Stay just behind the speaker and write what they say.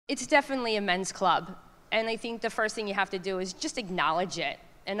It's definitely a men's club. And I think the first thing you have to do is just acknowledge it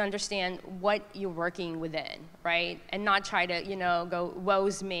and understand what you're working within, right? And not try to, go,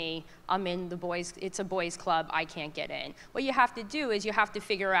 woe's me, I'm in the boys, it's a boys club, I can't get in. What you have to do is you have to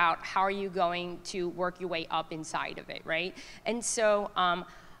figure out how are you going to work your way up inside of it, right? And so,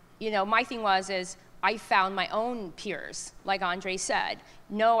 my thing is I found my own peers, like Andre said.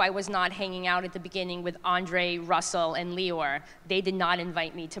 No, I was not hanging out at the beginning with Andre, Russell, and Lior. They did not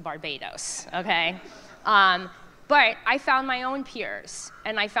invite me to Barbados, okay? But I found my own peers,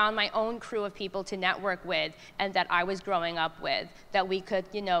 and I found my own crew of people to network with and that I was growing up with, that we could,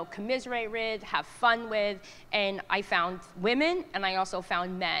 commiserate with, have fun with. And I found women, and I also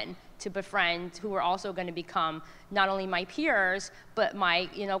found men to befriend who were also going to become not only my peers, but my,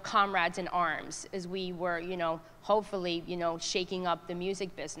 comrades in arms as we were, hopefully, shaking up the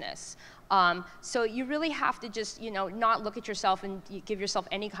music business. So you really have to just, not look at yourself and give yourself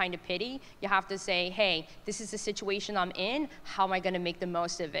any kind of pity. You have to say, hey, this is the situation I'm in. How am I going to make the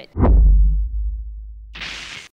most of it?